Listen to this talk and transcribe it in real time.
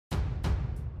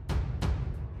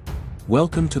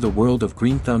Welcome to the world of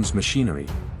Green Thumb's machinery,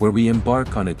 where we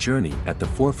embark on a journey at the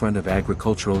forefront of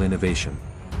agricultural innovation.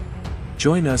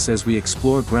 Join us as we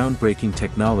explore groundbreaking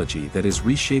technology that is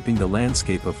reshaping the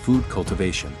landscape of food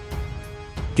cultivation.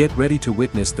 Get ready to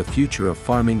witness the future of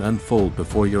farming unfold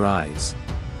before your eyes.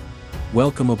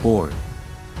 Welcome aboard.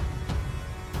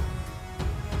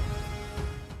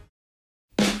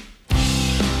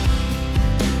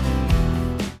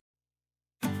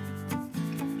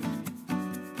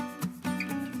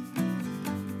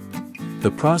 The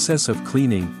process of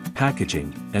cleaning,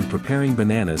 packaging, and preparing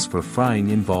bananas for frying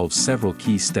involves several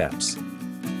key steps.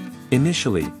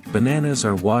 Initially, bananas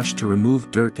are washed to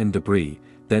remove dirt and debris,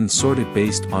 then sorted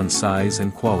based on size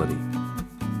and quality.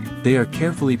 They are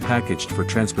carefully packaged for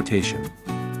transportation.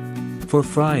 For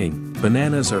frying,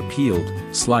 bananas are peeled,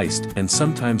 sliced, and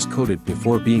sometimes coated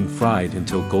before being fried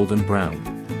until golden brown.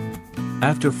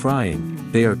 After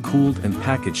frying, they are cooled and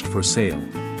packaged for sale.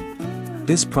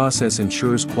 This process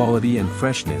ensures quality and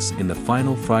freshness in the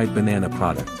final fried banana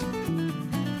product.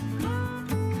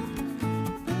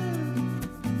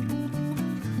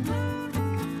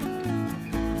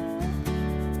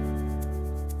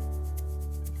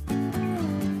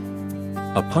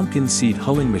 A pumpkin seed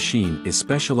hulling machine is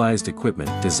specialized equipment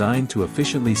designed to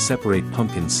efficiently separate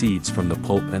pumpkin seeds from the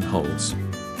pulp and hulls.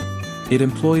 It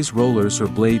employs rollers or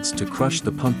blades to crush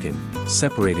the pumpkin,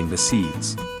 separating the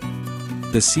seeds.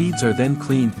 The seeds are then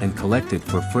cleaned and collected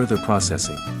for further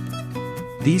processing.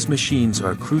 These machines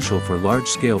are crucial for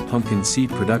large-scale pumpkin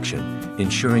seed production,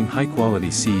 ensuring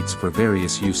high-quality seeds for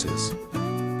various uses.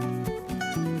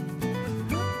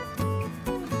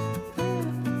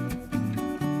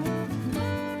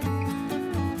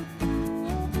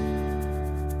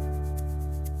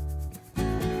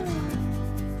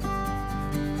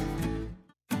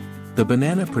 The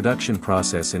banana production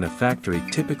process in a factory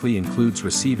typically includes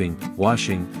receiving,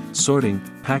 washing, sorting,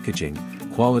 packaging,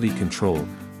 quality control,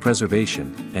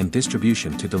 preservation, and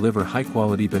distribution to deliver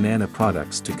high-quality banana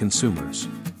products to consumers.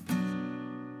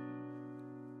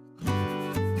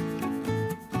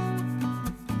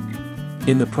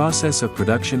 In the process of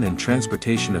production and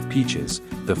transportation of peaches,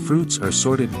 the fruits are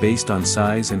sorted based on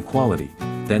size and quality,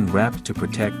 then wrapped to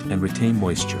protect and retain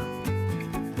moisture.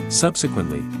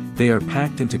 Subsequently, they are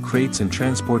packed into crates and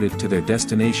transported to their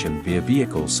destination via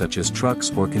vehicles such as trucks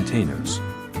or containers.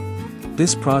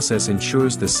 This process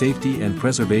ensures the safety and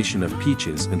preservation of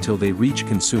peaches until they reach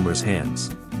consumers' hands.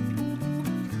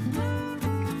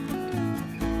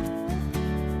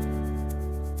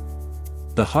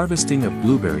 The harvesting of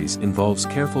blueberries involves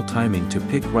careful timing to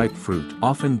pick ripe fruit,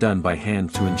 often done by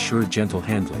hand to ensure gentle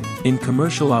handling. In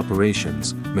commercial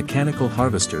operations, mechanical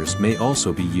harvesters may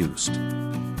also be used.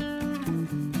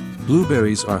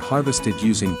 Blueberries are harvested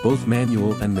using both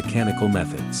manual and mechanical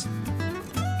methods.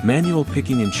 Manual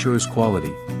picking ensures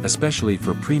quality, especially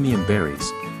for premium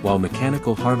berries, while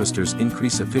mechanical harvesters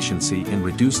increase efficiency and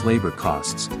reduce labor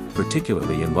costs,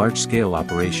 particularly in large-scale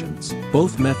operations.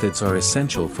 Both methods are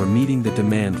essential for meeting the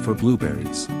demand for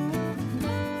blueberries.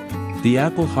 The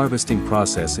apple harvesting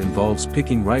process involves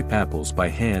picking ripe apples by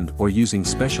hand or using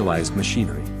specialized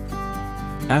machinery.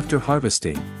 After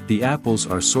harvesting, the apples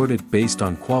are sorted based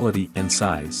on quality and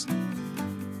size.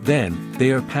 Then,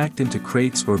 they are packed into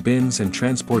crates or bins and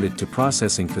transported to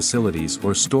processing facilities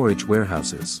or storage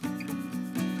warehouses.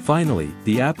 Finally,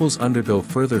 the apples undergo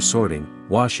further sorting,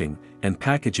 washing, and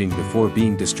packaging before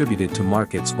being distributed to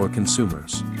markets or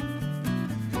consumers.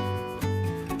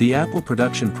 The apple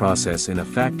production process in a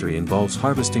factory involves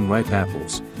harvesting ripe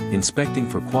apples, inspecting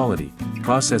for quality,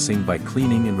 processing by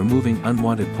cleaning and removing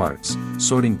unwanted parts,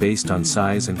 sorting based on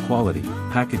size and quality,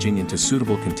 packaging into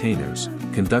suitable containers,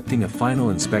 conducting a final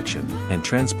inspection, and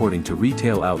transporting to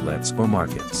retail outlets or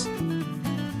markets.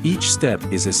 Each step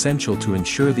is essential to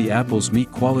ensure the apples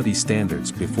meet quality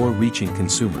standards before reaching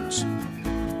consumers.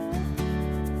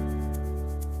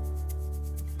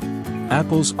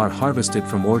 Apples are harvested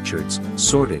from orchards,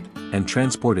 sorted, and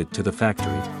transported to the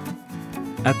factory.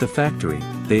 At the factory,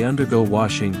 they undergo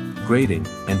washing, grading,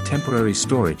 and temporary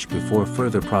storage before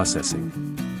further processing.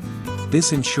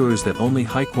 This ensures that only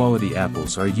high-quality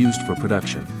apples are used for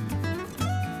production.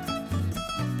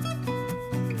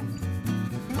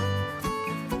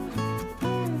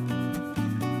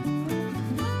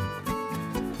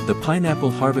 The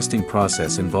pineapple harvesting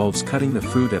process involves cutting the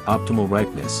fruit at optimal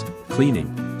ripeness,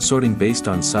 cleaning, sorting based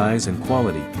on size and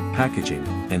quality, packaging,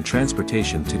 and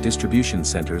transportation to distribution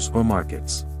centers or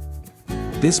markets.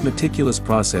 This meticulous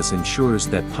process ensures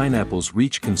that pineapples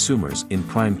reach consumers in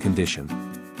prime condition.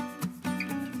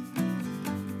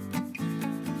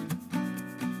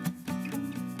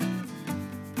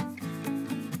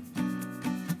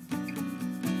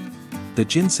 The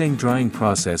ginseng drying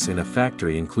process in a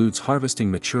factory includes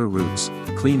harvesting mature roots,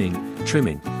 cleaning,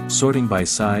 trimming, sorting by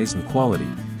size and quality,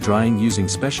 drying using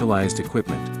specialized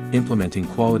equipment, implementing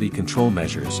quality control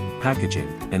measures, packaging,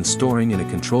 and storing in a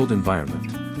controlled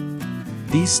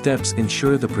environment. These steps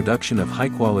ensure the production of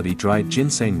high-quality dried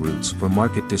ginseng roots for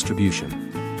market distribution.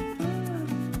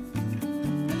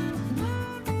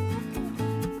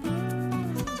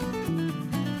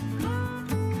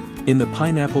 In the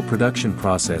pineapple production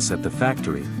process at the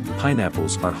factory,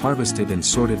 pineapples are harvested and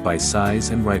sorted by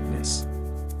size and ripeness.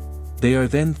 They are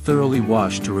then thoroughly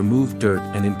washed to remove dirt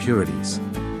and impurities.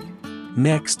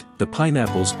 Next, the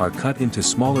pineapples are cut into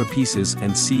smaller pieces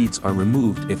and seeds are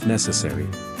removed if necessary.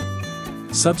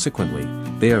 Subsequently,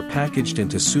 they are packaged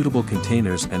into suitable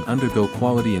containers and undergo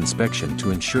quality inspection to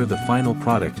ensure the final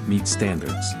product meets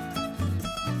standards.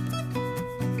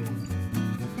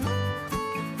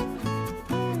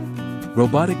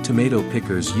 Robotic tomato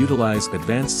pickers utilize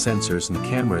advanced sensors and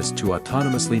cameras to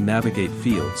autonomously navigate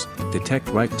fields, detect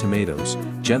ripe tomatoes,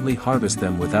 gently harvest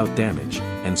them without damage,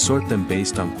 and sort them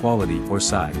based on quality or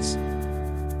size.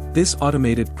 This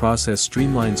automated process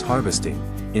streamlines harvesting,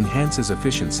 enhances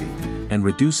efficiency, and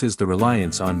reduces the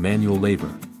reliance on manual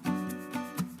labor.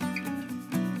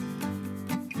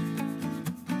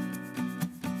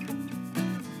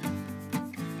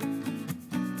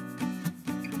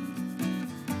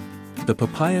 The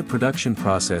papaya production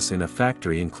process in a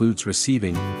factory includes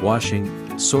receiving,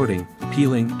 washing, sorting,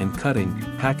 peeling and cutting,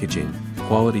 packaging,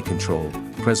 quality control,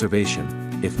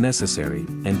 preservation, if necessary,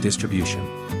 and distribution.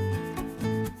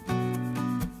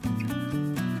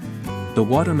 The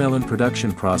watermelon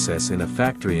production process in a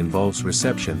factory involves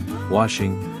reception,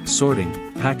 washing,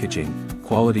 sorting, packaging,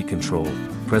 quality control,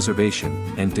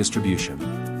 preservation, and distribution.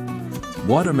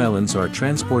 Watermelons are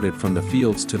transported from the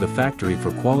fields to the factory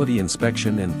for quality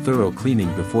inspection and thorough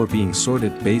cleaning before being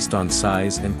sorted based on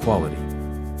size and quality.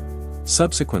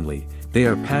 Subsequently, they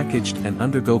are packaged and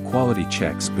undergo quality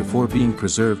checks before being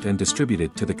preserved and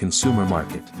distributed to the consumer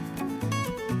market.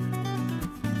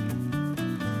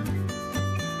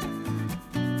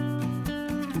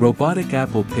 Robotic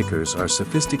apple pickers are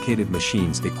sophisticated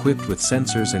machines equipped with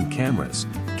sensors and cameras,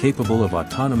 capable of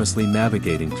autonomously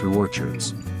navigating through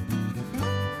orchards.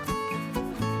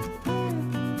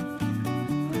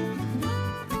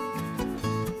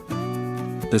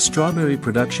 The strawberry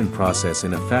production process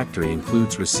in a factory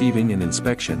includes receiving and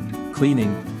inspection,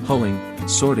 cleaning, hulling,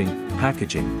 sorting,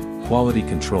 packaging, quality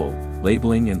control,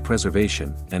 labeling and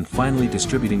preservation, and finally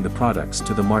distributing the products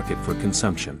to the market for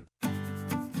consumption.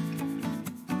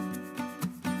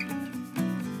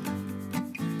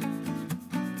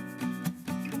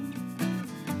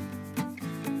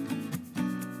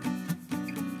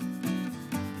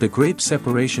 The grape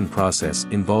separation process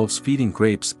involves feeding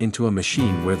grapes into a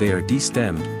machine where they are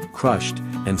destemmed, crushed,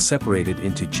 and separated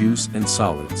into juice and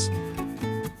solids.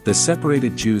 The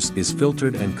separated juice is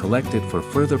filtered and collected for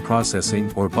further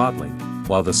processing or bottling,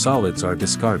 while the solids are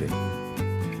discarded.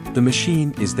 The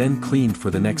machine is then cleaned for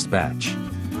the next batch.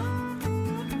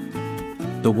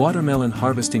 The watermelon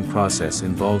harvesting process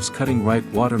involves cutting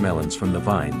ripe watermelons from the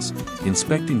vines,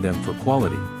 inspecting them for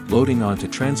quality, loading onto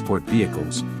transport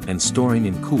vehicles, and storing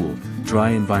in cool,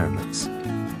 dry environments.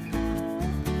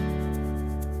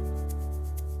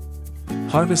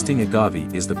 Harvesting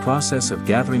agave is the process of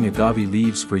gathering agave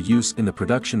leaves for use in the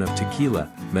production of tequila,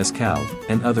 mezcal,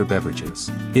 and other beverages.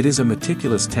 It is a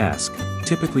meticulous task,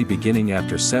 typically beginning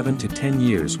after 7 to 10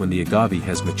 years when the agave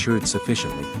has matured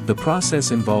sufficiently. The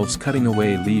process involves cutting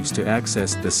away leaves to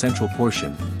access the central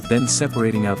portion, then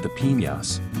separating out the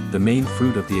piñas, the main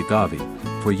fruit of the agave,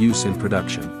 for use in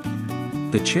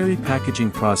production. The cherry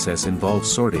packaging process involves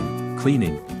sorting,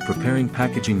 cleaning, preparing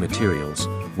packaging materials,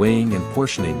 weighing and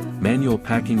portioning, manual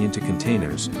packing into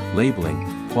containers,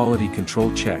 labeling, quality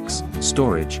control checks,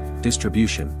 storage,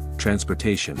 distribution,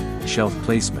 transportation, shelf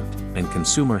placement, and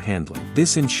consumer handling.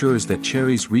 This ensures that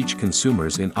cherries reach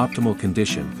consumers in optimal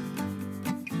condition.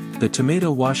 The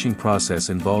tomato washing process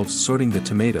involves sorting the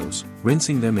tomatoes,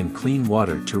 rinsing them in clean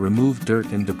water to remove dirt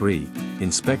and debris,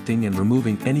 inspecting and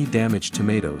removing any damaged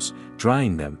tomatoes,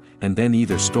 drying them, and then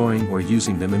either storing or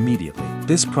using them immediately.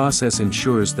 This process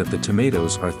ensures that the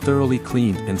tomatoes are thoroughly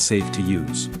cleaned and safe to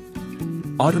use.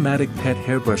 Automatic pet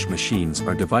hairbrush machines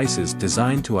are devices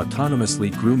designed to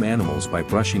autonomously groom animals by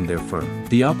brushing their fur.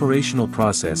 The operational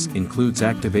process includes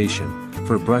activation,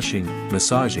 fur brushing,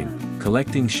 massaging,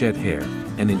 collecting shed hair,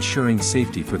 and ensuring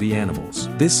safety for the animals.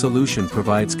 This solution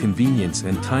provides convenience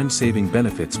and time-saving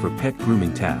benefits for pet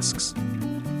grooming tasks.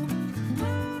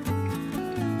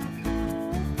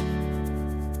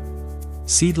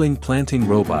 Seedling planting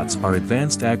robots are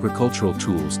advanced agricultural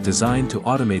tools designed to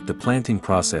automate the planting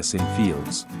process in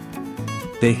fields.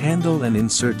 They handle and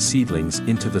insert seedlings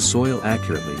into the soil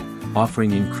accurately,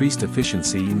 offering increased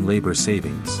efficiency and labor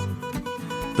savings.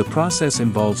 The process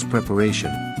involves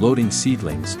preparation, loading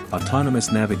seedlings,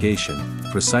 autonomous navigation,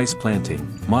 precise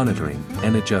planting, monitoring,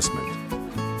 and adjustment.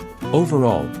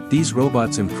 Overall, these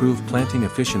robots improve planting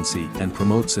efficiency and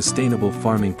promote sustainable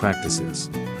farming practices.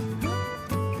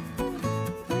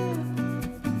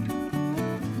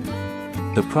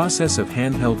 The process of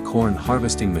handheld corn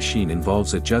harvesting machine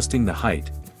involves adjusting the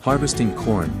height, harvesting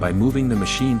corn by moving the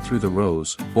machine through the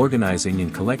rows, organizing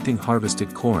and collecting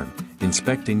harvested corn,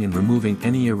 inspecting and removing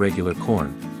any irregular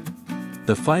corn.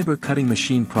 The fiber cutting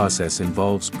machine process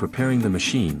involves preparing the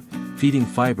machine, feeding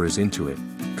fibers into it,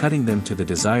 cutting them to the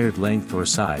desired length or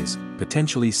size,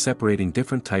 potentially separating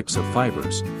different types of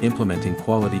fibers, implementing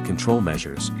quality control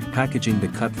measures, packaging the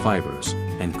cut fibers,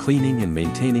 and cleaning and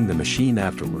maintaining the machine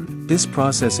afterward. This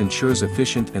process ensures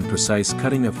efficient and precise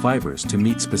cutting of fibers to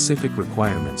meet specific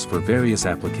requirements for various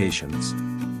applications.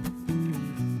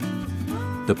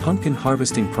 The pumpkin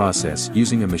harvesting process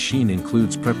using a machine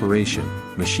includes preparation,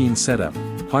 machine setup,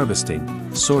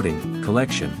 harvesting, sorting,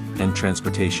 collection, and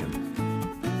transportation.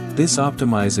 This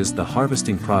optimizes the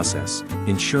harvesting process,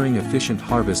 ensuring efficient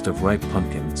harvest of ripe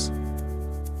pumpkins.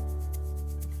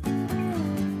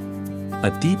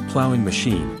 A deep plowing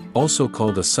machine, also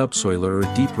called a subsoiler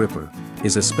or deep ripper,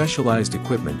 is a specialized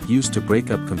equipment used to break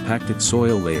up compacted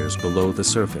soil layers below the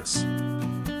surface.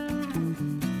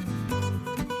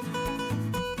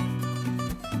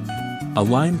 A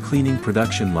lime cleaning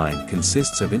production line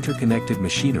consists of interconnected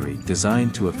machinery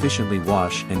designed to efficiently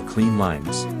wash and clean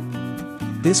limes.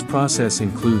 This process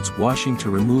includes washing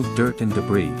to remove dirt and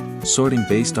debris, sorting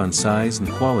based on size and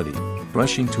quality,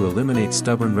 brushing to eliminate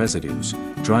stubborn residues,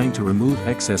 drying to remove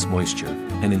excess moisture,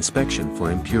 and inspection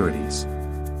for impurities.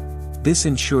 This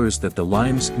ensures that the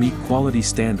limes meet quality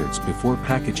standards before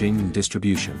packaging and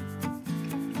distribution.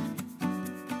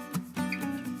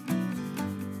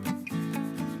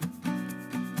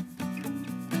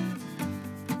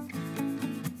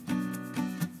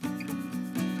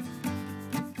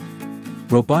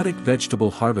 Robotic vegetable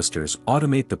harvesters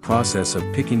automate the process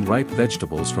of picking ripe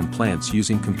vegetables from plants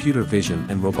using computer vision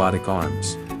and robotic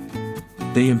arms.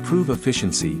 They improve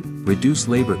efficiency, reduce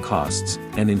labor costs,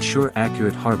 and ensure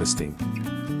accurate harvesting.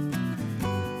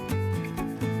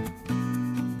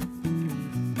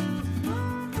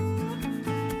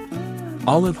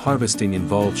 Olive harvesting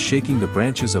involves shaking the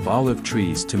branches of olive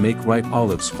trees to make ripe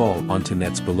olives fall onto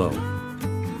nets below.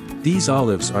 These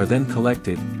olives are then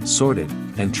collected, sorted,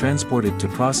 and transported to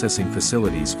processing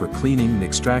facilities for cleaning and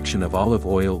extraction of olive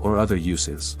oil or other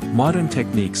uses. Modern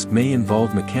techniques may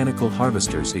involve mechanical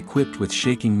harvesters equipped with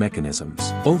shaking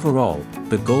mechanisms. Overall,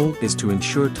 the goal is to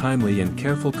ensure timely and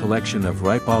careful collection of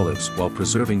ripe olives while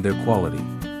preserving their quality.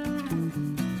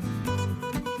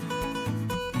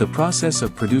 The process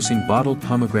of producing bottled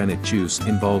pomegranate juice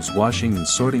involves washing and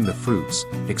sorting the fruits,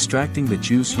 extracting the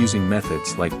juice using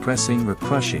methods like pressing or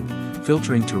crushing,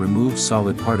 filtering to remove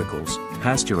solid particles,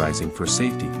 pasteurizing for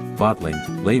safety,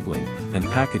 bottling, labeling, and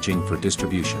packaging for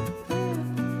distribution.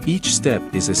 Each step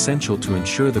is essential to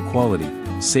ensure the quality,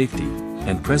 safety,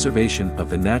 and preservation of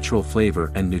the natural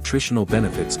flavor and nutritional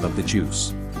benefits of the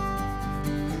juice.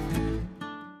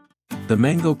 The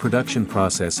mango production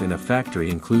process in a factory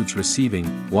includes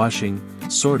receiving, washing,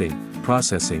 sorting,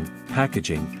 processing,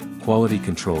 packaging, quality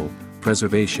control,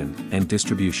 preservation, and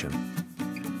distribution.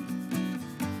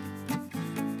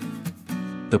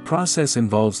 The process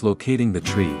involves locating the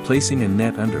tree, placing a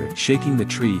net under it, shaking the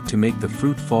tree to make the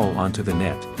fruit fall onto the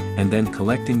net, and then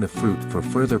collecting the fruit for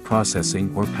further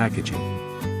processing or packaging.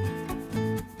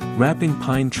 Wrapping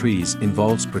pine trees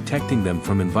involves protecting them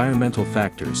from environmental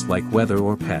factors like weather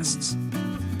or pests.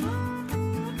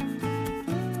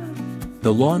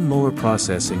 The lawn mower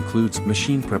process includes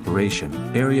machine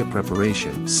preparation, area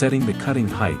preparation, setting the cutting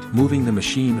height, moving the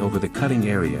machine over the cutting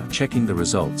area, checking the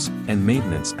results, and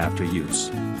maintenance after use.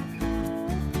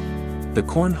 The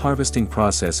corn harvesting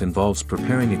process involves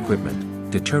preparing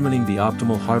equipment, determining the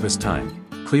optimal harvest time,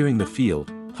 clearing the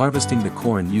field, harvesting the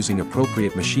corn using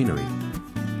appropriate machinery.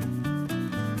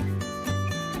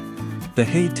 The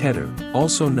hay tedder,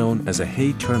 also known as a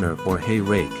hay turner or hay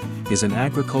rake, is an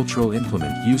agricultural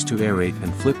implement used to aerate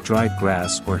and flip dried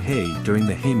grass or hay during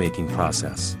the haymaking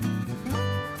process.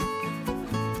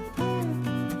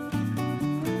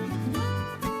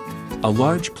 A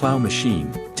large plow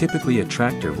machine, typically a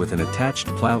tractor with an attached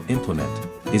plow implement,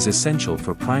 is essential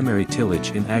for primary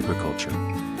tillage in agriculture.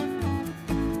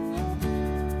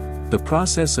 The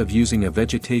process of using a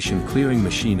vegetation clearing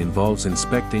machine involves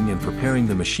inspecting and preparing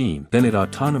the machine, then it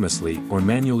autonomously or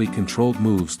manually controlled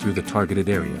moves through the targeted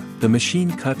area. The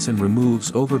machine cuts and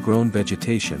removes overgrown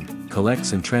vegetation,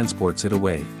 collects and transports it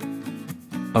away.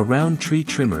 A round tree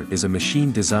trimmer is a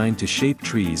machine designed to shape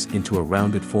trees into a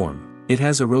rounded form. It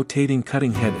has a rotating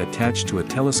cutting head attached to a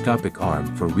telescopic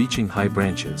arm for reaching high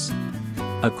branches.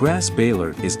 A grass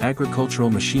baler is agricultural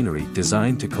machinery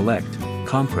designed to collect,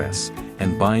 compress,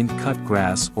 and bind cut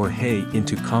grass or hay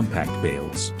into compact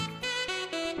bales.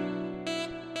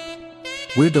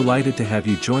 We're delighted to have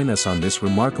you join us on this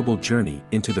remarkable journey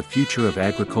into the future of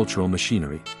agricultural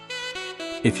machinery.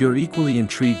 If you're equally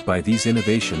intrigued by these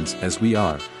innovations as we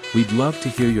are, we'd love to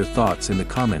hear your thoughts in the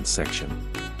comments section.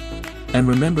 And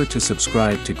remember to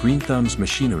subscribe to Green Thumb's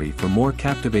Machinery for more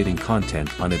captivating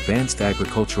content on advanced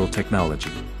agricultural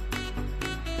technology.